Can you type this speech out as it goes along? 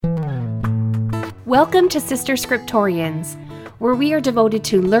Welcome to Sister Scriptorians, where we are devoted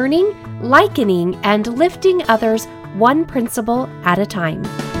to learning, likening, and lifting others one principle at a time.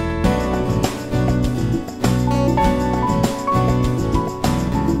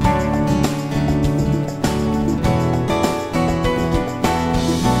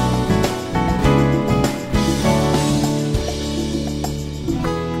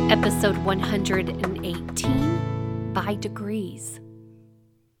 Episode 118, By Degrees.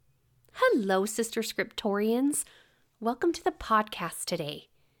 Hello, Sister Scriptorians. Welcome to the podcast today.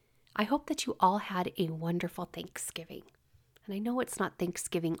 I hope that you all had a wonderful Thanksgiving. And I know it's not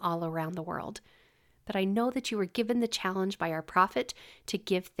Thanksgiving all around the world, but I know that you were given the challenge by our prophet to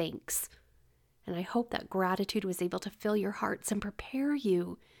give thanks. And I hope that gratitude was able to fill your hearts and prepare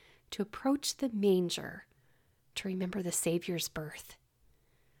you to approach the manger, to remember the Savior's birth.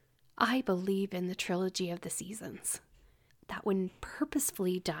 I believe in the trilogy of the seasons, that when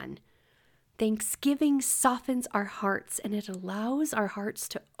purposefully done, Thanksgiving softens our hearts and it allows our hearts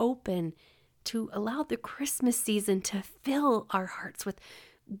to open, to allow the Christmas season to fill our hearts with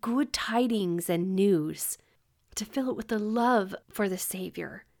good tidings and news, to fill it with the love for the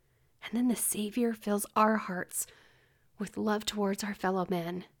Savior. And then the Savior fills our hearts with love towards our fellow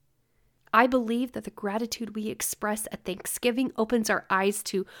men. I believe that the gratitude we express at Thanksgiving opens our eyes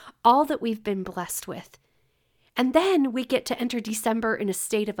to all that we've been blessed with. And then we get to enter December in a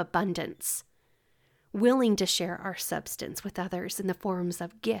state of abundance, willing to share our substance with others in the forms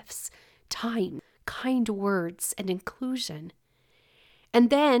of gifts, time, kind words, and inclusion. And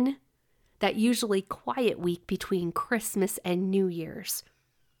then that usually quiet week between Christmas and New Year's,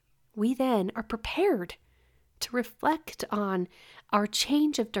 we then are prepared to reflect on our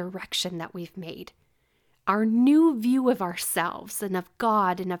change of direction that we've made, our new view of ourselves and of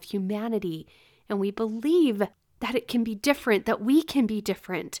God and of humanity, and we believe that it can be different, that we can be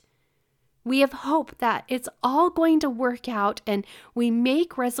different. We have hope that it's all going to work out, and we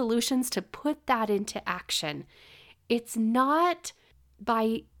make resolutions to put that into action. It's not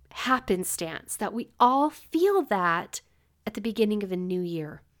by happenstance that we all feel that at the beginning of a new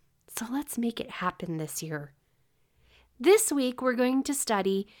year. So let's make it happen this year. This week, we're going to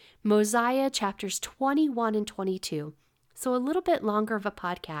study Mosiah chapters 21 and 22, so a little bit longer of a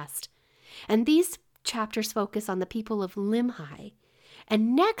podcast. And these chapters focus on the people of Limhi.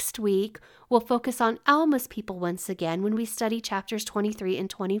 And next week, we'll focus on Alma's people once again when we study chapters 23 and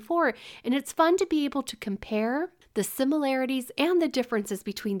 24. And it's fun to be able to compare the similarities and the differences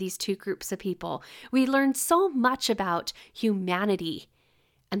between these two groups of people. We learn so much about humanity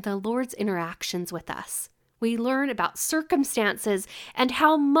and the Lord's interactions with us. We learn about circumstances and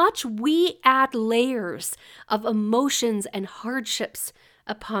how much we add layers of emotions and hardships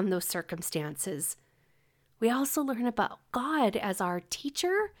upon those circumstances. We also learn about God as our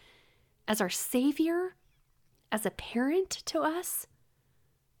teacher, as our Savior, as a parent to us.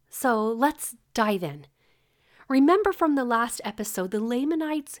 So let's dive in. Remember from the last episode, the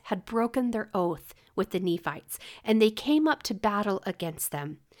Lamanites had broken their oath with the Nephites, and they came up to battle against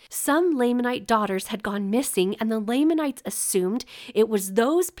them. Some Lamanite daughters had gone missing, and the Lamanites assumed it was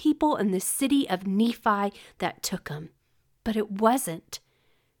those people in the city of Nephi that took them. But it wasn't.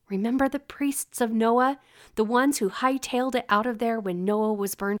 Remember the priests of Noah, the ones who hightailed it out of there when Noah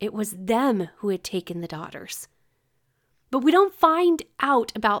was burned? It was them who had taken the daughters. But we don't find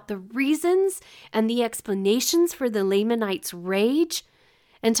out about the reasons and the explanations for the Lamanites' rage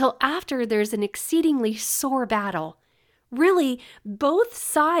until after there's an exceedingly sore battle. Really, both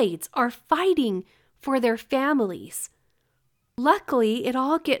sides are fighting for their families. Luckily, it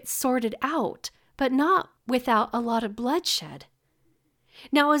all gets sorted out, but not without a lot of bloodshed.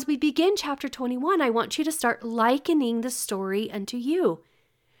 Now, as we begin chapter 21, I want you to start likening the story unto you.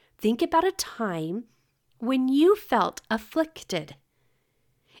 Think about a time when you felt afflicted.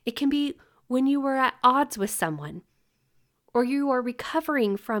 It can be when you were at odds with someone, or you are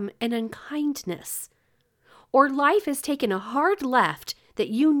recovering from an unkindness, or life has taken a hard left that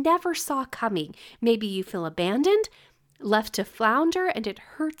you never saw coming. Maybe you feel abandoned, left to flounder, and it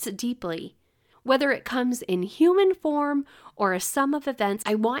hurts deeply. Whether it comes in human form or a sum of events,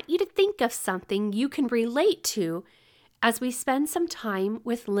 I want you to think of something you can relate to as we spend some time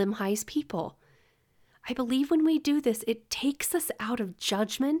with Limhi's people. I believe when we do this, it takes us out of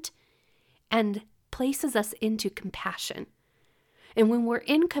judgment and places us into compassion. And when we're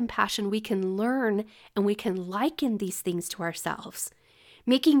in compassion, we can learn and we can liken these things to ourselves,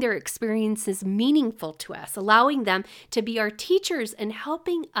 making their experiences meaningful to us, allowing them to be our teachers and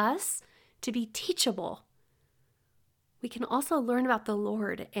helping us to be teachable. We can also learn about the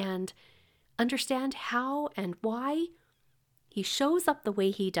Lord and understand how and why He shows up the way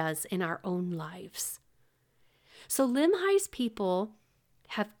he does in our own lives. So Limhi's people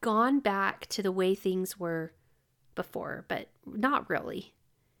have gone back to the way things were before, but not really.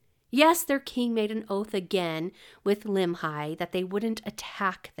 Yes, their king made an oath again with Limhi that they wouldn't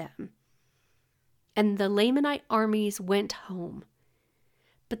attack them. And the Lamanite armies went home.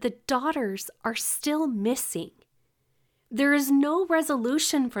 But the daughters are still missing. There is no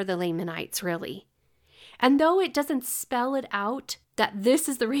resolution for the Lamanites, really. And though it doesn't spell it out that this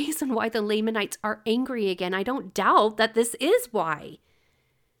is the reason why the Lamanites are angry again, I don't doubt that this is why.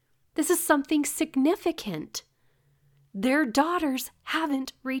 This is something significant. Their daughters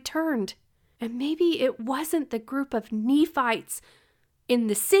haven't returned. And maybe it wasn't the group of Nephites in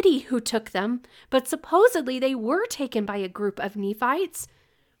the city who took them, but supposedly they were taken by a group of Nephites.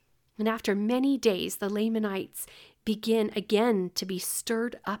 And after many days, the Lamanites begin again to be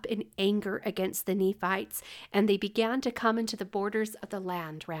stirred up in anger against the Nephites, and they began to come into the borders of the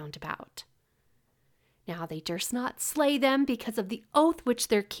land round about. Now they durst not slay them because of the oath which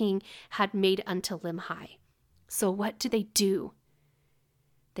their king had made unto Limhi. So what do?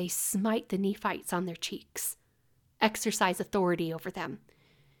 They smite the Nephites on their cheeks, exercise authority over them,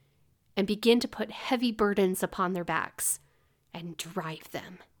 and begin to put heavy burdens upon their backs and drive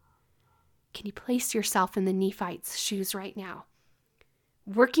them. Can you place yourself in the Nephites' shoes right now?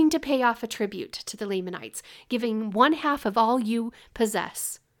 Working to pay off a tribute to the Lamanites, giving 1/2 of all you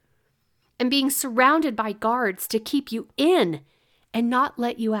possess, and being surrounded by guards to keep you in and not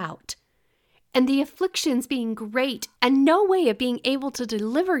let you out, and the afflictions being great and no way of being able to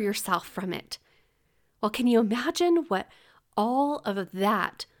deliver yourself from it. Well, can you imagine what all of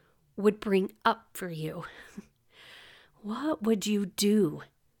that would bring up for you? What would you do?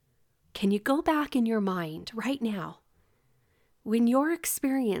 Can you go back in your mind right now when your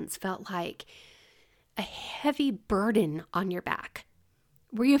experience felt like a heavy burden on your back,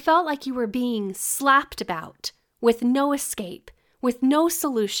 where you felt like you were being slapped about with no escape, with no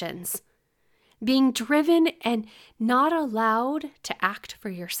solutions, being driven and not allowed to act for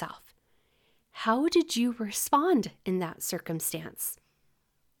yourself? How did you respond in that circumstance?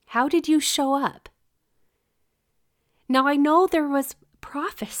 How did you show up? Now, I know there was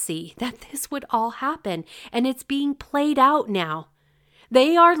prophecy that this would all happen, and it's being played out now.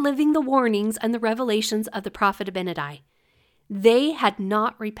 They are living the warnings and the revelations of the prophet Abinadi. They had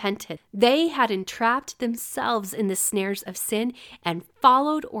not repented. They had entrapped themselves in the snares of sin and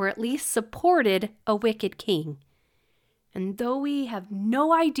followed or at least supported a wicked king. And though we have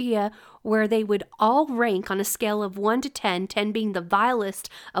no idea where they would all rank on a scale of 1 to 10, 10 being the vilest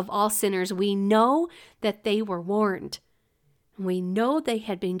of all sinners, we know that they were warned. We know they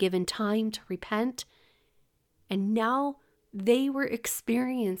had been given time to repent, and now they were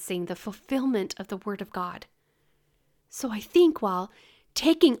experiencing the fulfillment of the Word of God. So I think while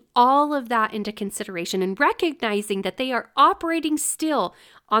taking all of that into consideration and recognizing that they are operating still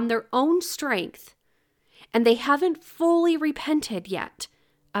on their own strength, and they haven't fully repented yet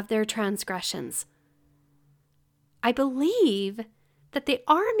of their transgressions, I believe that they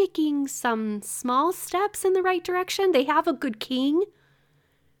are making some small steps in the right direction. They have a good king.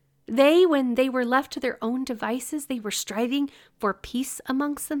 When they were left to their own devices, they were striving for peace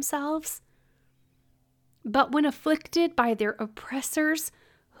amongst themselves. But when afflicted by their oppressors,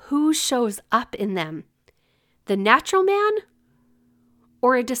 who shows up in them? The natural man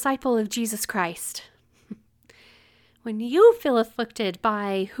or a disciple of Jesus Christ? When you feel afflicted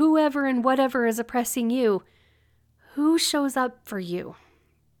by whoever and whatever is oppressing you, who shows up for you?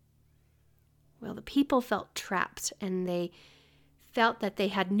 Well, the people felt trapped, and they felt that they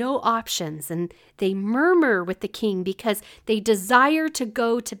had no options, and they murmur with the king because they desire to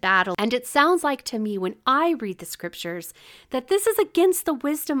go to battle. And it sounds like to me when I read the scriptures that this is against the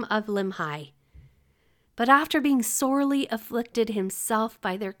wisdom of Limhi. But after being sorely afflicted himself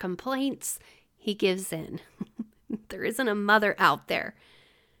by their complaints, he gives in. There isn't a mother out there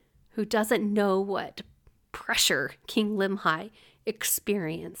who doesn't know what pressure King Limhi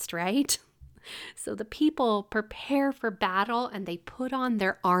experienced, right? So the people prepare for battle and they put on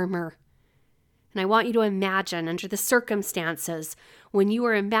their armor. And I want you to imagine under the circumstances when you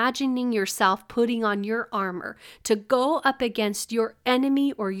are imagining yourself putting on your armor to go up against your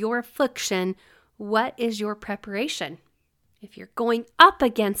enemy or your affliction, what is your preparation? If you're going up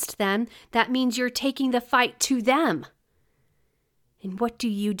against them, that means you're taking the fight to them. And what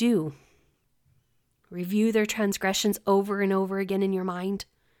do? Review their transgressions over and over again in your mind.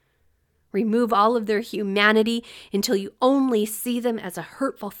 Remove all of their humanity until you only see them as a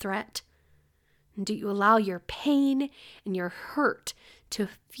hurtful threat. And do you allow your pain and your hurt to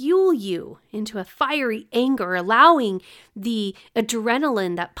fuel you into a fiery anger, allowing the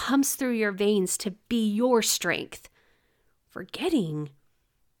adrenaline that pumps through your veins to be your strength, forgetting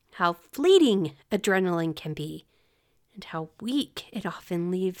how fleeting adrenaline can be and how weak it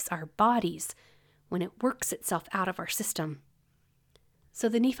often leaves our bodies when it works itself out of our system. So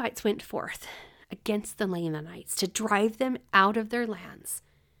the Nephites went forth against the Lamanites to drive them out of their lands.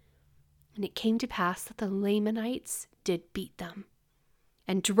 And it came to pass that the Lamanites did beat them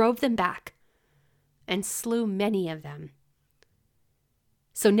and drove them back and slew many of them.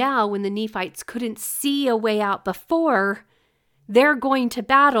 So now when the Nephites couldn't see a way out before, their going to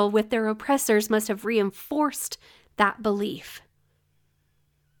battle with their oppressors must have reinforced that belief.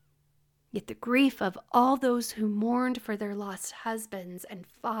 Yet the grief of all those who mourned for their lost husbands and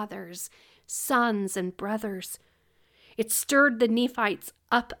fathers, sons and brothers, it stirred the Nephites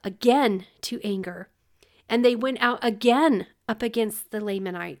up again to anger, and they went out again up against the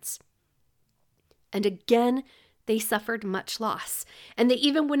Lamanites. And again they suffered much loss, and they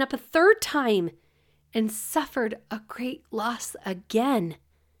even went up a third time and suffered a great loss again.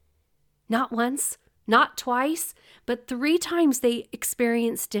 Not once, not twice, but 3 times they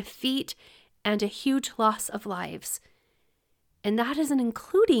experienced defeat and a huge loss of lives. And that isn't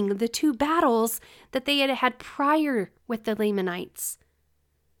including the 2 battles that they had had prior with the Lamanites.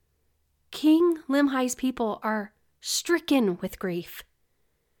 King Limhi's people are stricken with grief.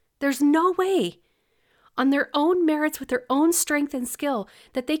 There's no way, on their own merits, with their own strength and skill,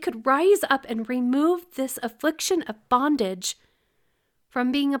 that they could rise up and remove this affliction of bondage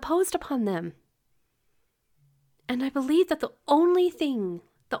from being imposed upon them. And I believe that the only thing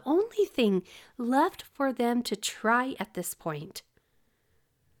left for them to try at this point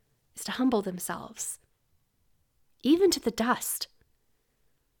is to humble themselves, even to the dust.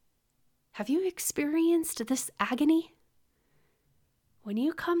 Have you experienced this agony? When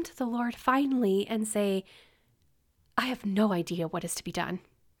you come to the Lord finally and say, I have no idea what is to be done.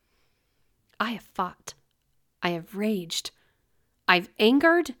 I have fought. I have raged. I've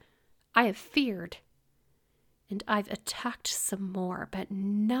angered. I have feared. And I've attacked some more, but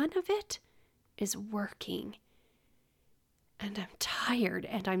none of it is working. And I'm tired,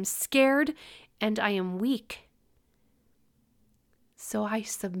 and I'm scared, and I am weak. So I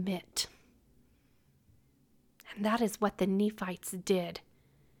submit. And that is what the Nephites did.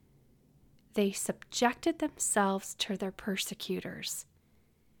 They subjected themselves to their persecutors.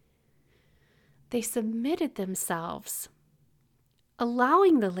 They submitted themselves,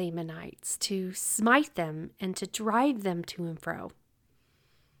 allowing the Lamanites to smite them and to drive them to and fro.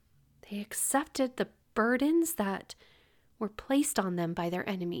 They accepted the burdens that were placed on them by their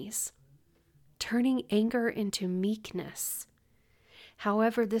enemies, turning anger into meekness.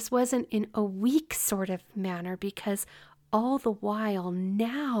 However, this wasn't in a weak sort of manner, because all the while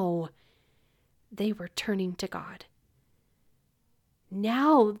now they were turning to God.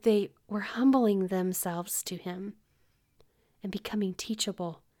 Now they were humbling themselves to Him and becoming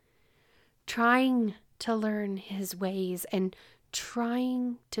teachable, trying to learn His ways and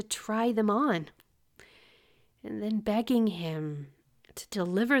trying to try them on, and then begging Him to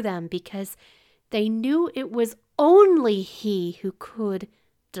deliver them, because they knew it was only He who could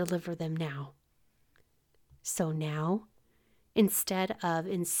deliver them now. So now, instead of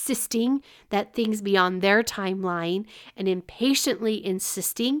insisting that things be on their timeline and impatiently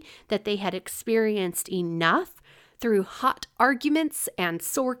insisting that they had experienced enough through hot arguments and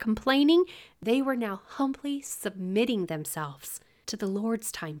sore complaining, they were now humbly submitting themselves to the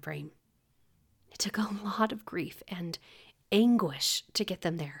Lord's time frame. It took a lot of grief and anguish to get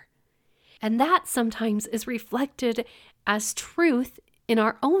them there. And that sometimes is reflected as truth in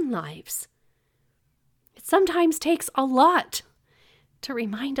our own lives. It sometimes takes a lot to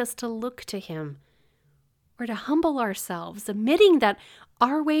remind us to look to Him or to humble ourselves, admitting that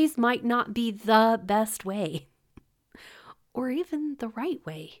our ways might not be the best way or even the right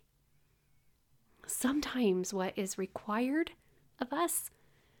way. Sometimes what is required of us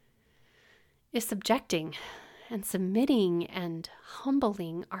is subjecting and submitting and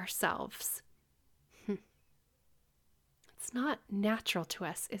humbling ourselves. It's not natural to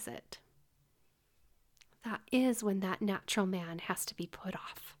us, is it? That is when that natural man has to be put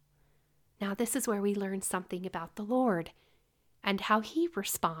off. Now, this is where we learn something about the Lord and how He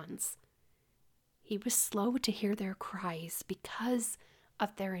responds. He was slow to hear their cries because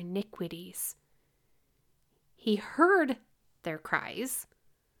of their iniquities. He heard their cries,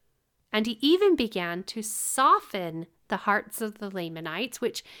 and He even began to soften the hearts of the Lamanites,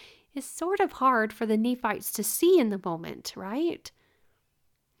 which is sort of hard for the Nephites to see in the moment, right?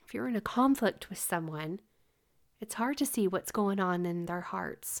 If you're in a conflict with someone It's hard to see what's going on in their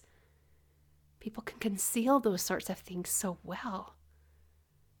hearts. People can conceal those sorts of things so well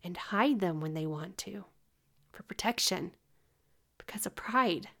and hide them when they want to for protection because of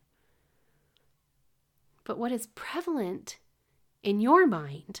pride. But what is prevalent in your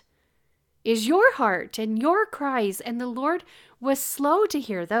mind is your heart and your cries, and the Lord was slow to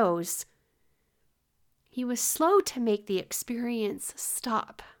hear those. He was slow to make the experience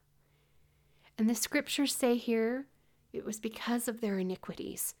stop. And the scriptures say here, it was because of their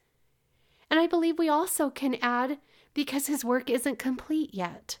iniquities. And I believe we also can add, because his work isn't complete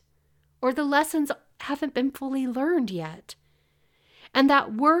yet, or the lessons haven't been fully learned yet. And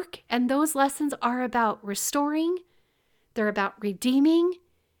that work and those lessons are about restoring, they're about redeeming,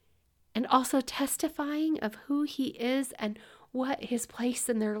 and also testifying of who he is and what his place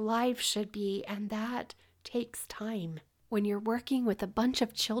in their life should be. And that takes time when you're working with a bunch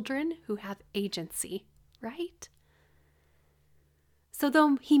of children who have agency, right? So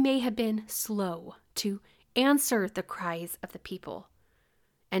though he may have been slow to answer the cries of the people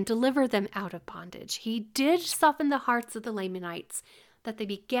and deliver them out of bondage, he did soften the hearts of the Lamanites that they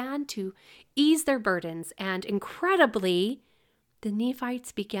began to ease their burdens, and incredibly, the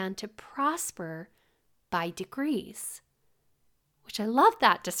Nephites began to prosper by degrees, which I love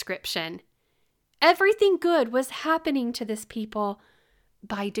that description. Everything good was happening to this people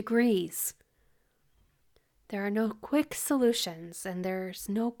by degrees. There are no quick solutions, and there's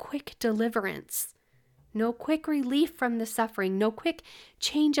no quick deliverance, no quick relief from the suffering, no quick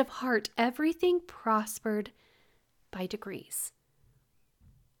change of heart. Everything prospered by degrees.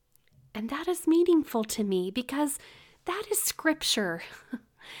 And that is meaningful to me because that is scripture.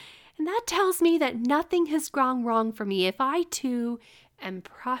 And that tells me that nothing has gone wrong for me if I too am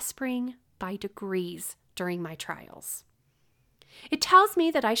prospering by degrees during my trials. It tells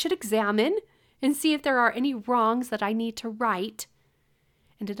me that I should examine and see if there are any wrongs that I need to right.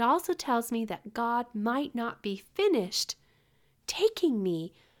 And it also tells me that God might not be finished taking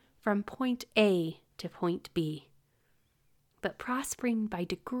me from point A to point B. But prospering by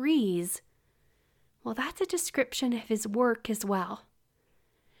degrees, well, that's a description of his work as well.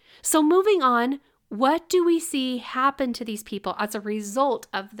 So moving on, what do we see happen to these people as a result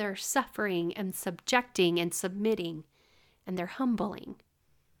of their suffering and subjecting and submitting and their humbling?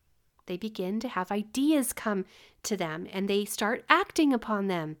 They begin to have ideas come to them and they start acting upon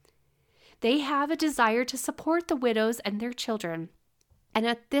them. They have a desire to support the widows and their children. And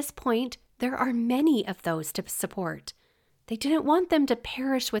at this point, there are many of those to support. They didn't want them to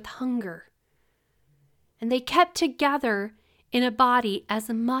perish with hunger. And they kept together in a body as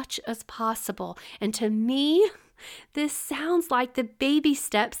much as possible. And to me, this sounds like the baby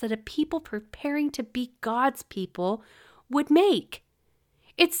steps that a people preparing to be God's people would make.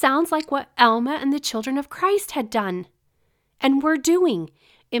 It sounds like what Alma and the children of Christ had done and were doing,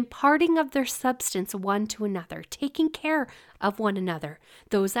 imparting of their substance one to another, taking care of one another.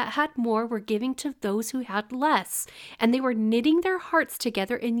 Those that had more were giving to those who had less, and they were knitting their hearts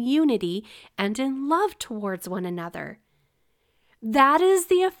together in unity and in love towards one another. That is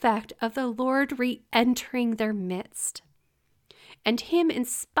the effect of the Lord re-entering their midst and him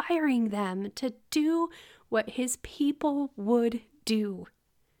inspiring them to do what his people would do.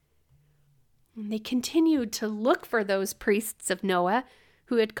 And they continued to look for those priests of Noah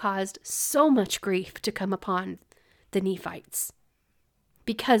who had caused so much grief to come upon the Nephites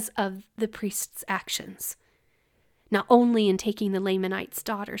because of the priests' actions. Not only in taking the Lamanites'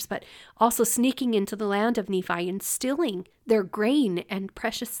 daughters, but also sneaking into the land of Nephi and stealing their grain and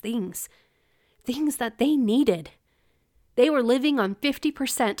precious things that they needed. They were living on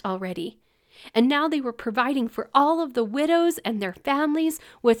 50% already, and now they were providing for all of the widows and their families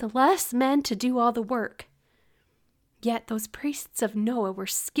with less men to do all the work. Yet those priests of Noah were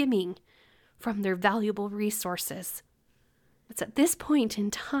skimming from their valuable resources. It's at this point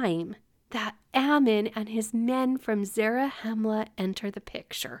in time that Ammon and his men from Zarahemla enter the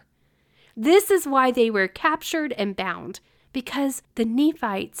picture. This is why they were captured and bound, because the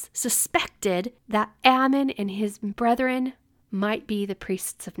Nephites suspected that Ammon and his brethren might be the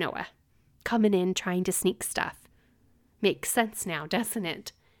priests of Noah, coming in trying to sneak stuff. Makes sense now, doesn't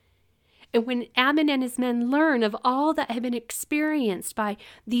it? And when Ammon and his men learn of all that had been experienced by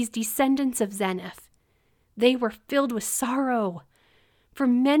these descendants of Zeniff, they were filled with sorrow, for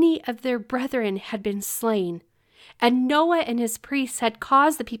many of their brethren had been slain, and Noah and his priests had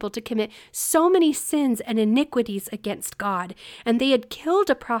caused the people to commit so many sins and iniquities against God, and they had killed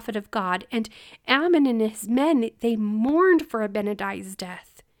a prophet of God, and Ammon and his men, they mourned for Abinadi's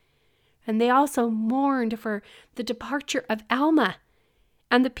death, and they also mourned for the departure of Alma,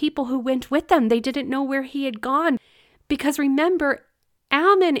 and the people who went with them. They didn't know where he had gone. Because remember,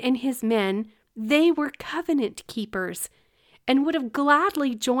 Ammon and his men, they were covenant keepers and would have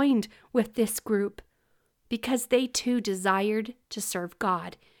gladly joined with this group because they too desired to serve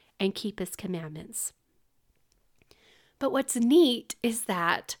God and keep his commandments. But what's neat is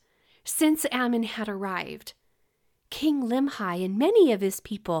that since Ammon had arrived, King Limhi and many of his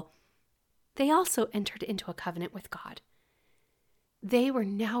people, they also entered into a covenant with God. They were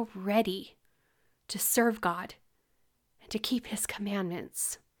now ready to serve God and to keep his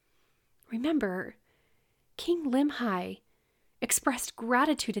commandments. Remember, King Limhi expressed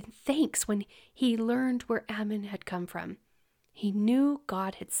gratitude and thanks when he learned where Ammon had come from. He knew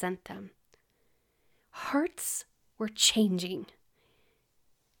God had sent them. Hearts were changing.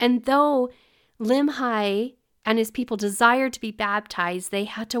 And though Limhi and his people desired to be baptized, they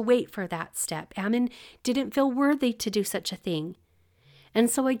had to wait for that step. Ammon didn't feel worthy to do such a thing. And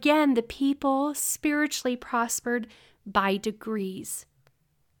so again, the people spiritually prospered by degrees,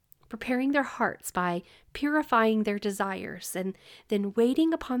 preparing their hearts by purifying their desires and then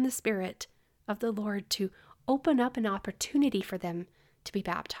waiting upon the Spirit of the Lord to open up an opportunity for them to be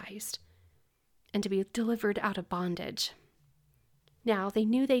baptized and to be delivered out of bondage. Now, they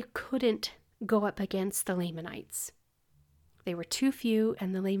knew they couldn't go up against the Lamanites. They were too few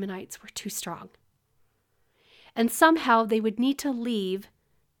and the Lamanites were too strong. And somehow they would need to leave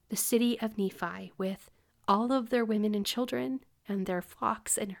the city of Nephi with all of their women and children and their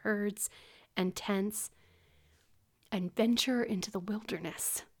flocks and herds and tents and venture into the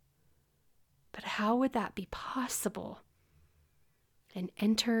wilderness. But how would that be possible? And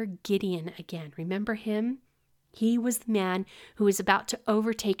enter Gideon again. Remember him? He was the man who was about to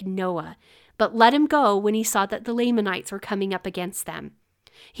overtake Noah, but let him go when he saw that the Lamanites were coming up against them.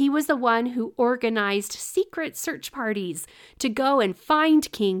 He was the one who organized secret search parties to go and find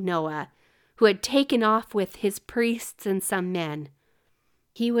King Noah, who had taken off with his priests and some men.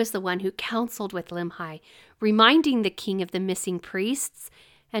 He was the one who counseled with Limhi, reminding the king of the missing priests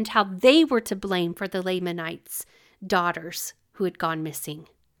and how they were to blame for the Lamanites' daughters who had gone missing.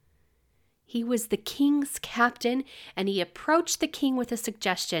 He was the king's captain, and he approached the king with a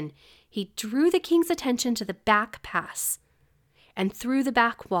suggestion. He drew the king's attention to the back pass and through the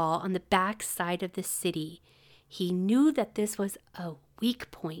back wall on the back side of the city. He knew that this was a weak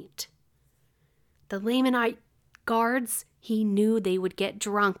point. The Lamanite guards, he knew they would get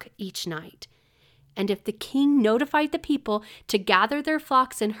drunk each night. And if the king notified the people to gather their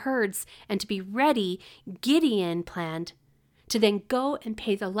flocks and herds and to be ready, Gideon planned to then go and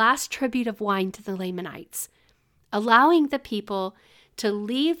pay the last tribute of wine to the Lamanites, allowing the people to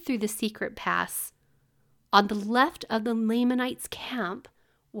leave through the secret pass on the left of the Lamanites' camp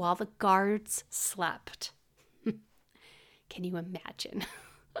while the guards slept. Can you imagine?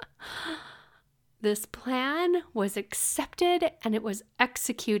 This plan was accepted and it was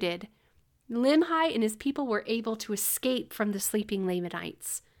executed. Limhi and his people were able to escape from the sleeping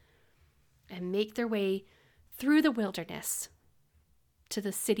Lamanites and make their way through the wilderness to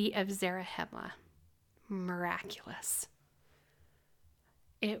the city of Zarahemla. Miraculous.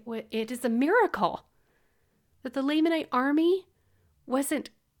 It is a miracle that the Lamanite army wasn't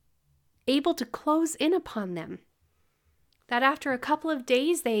able to close in upon them. That after a couple of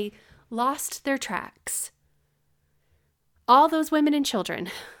days, they lost their tracks. All those women and children,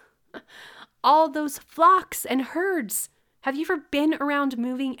 all those flocks and herds. Have you ever been around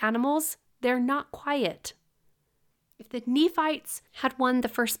moving animals? They're not quiet. If the Nephites had won the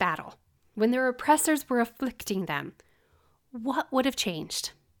first battle, when their oppressors were afflicting them, what would have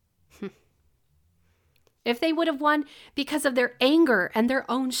changed? If they would have won because of their anger and their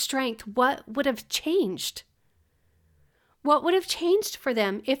own strength, what would have changed? What would have changed for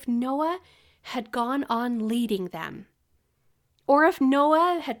them if Noah had gone on leading them? Or if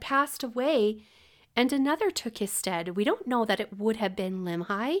Noah had passed away and another took his stead? We don't know that it would have been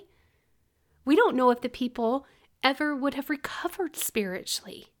Limhi. We don't know if the people ever would have recovered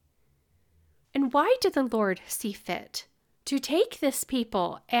spiritually. And why did the Lord see fit to take this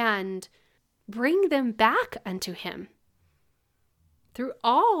people and bring them back unto him through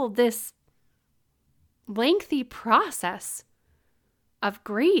all this lengthy process of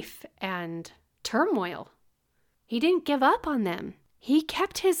grief and turmoil? He didn't give up on them. He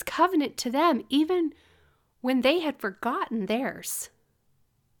kept his covenant to them even when they had forgotten theirs.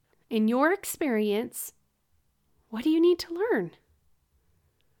 In your experience, what do you need to learn?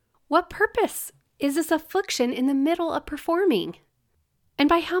 What purpose is this affliction in the middle of performing? And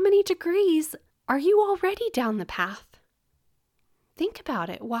by how many degrees are you already down the path? Think about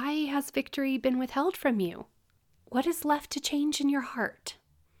it. Why has victory been withheld from you? What is left to change in your heart?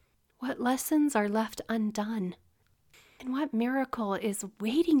 What lessons are left undone? And what miracle is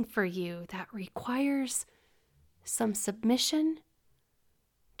waiting for you that requires some submission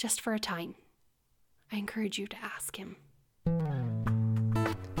just for a time? I encourage you to ask Him.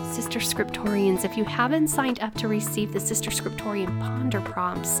 Sister Scriptorians, if you haven't signed up to receive the Sister Scriptorian Ponder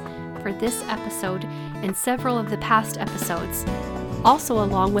Prompts for this episode and several of the past episodes, also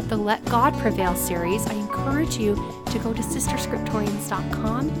along with the Let God Prevail series, I encourage you to go to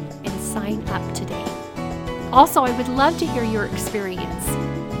sisterscriptorians.com and sign up today. Also, I would love to hear your experience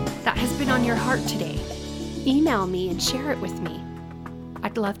that has been on your heart today. Email me and share it with me.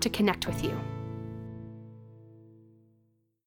 I'd love to connect with you.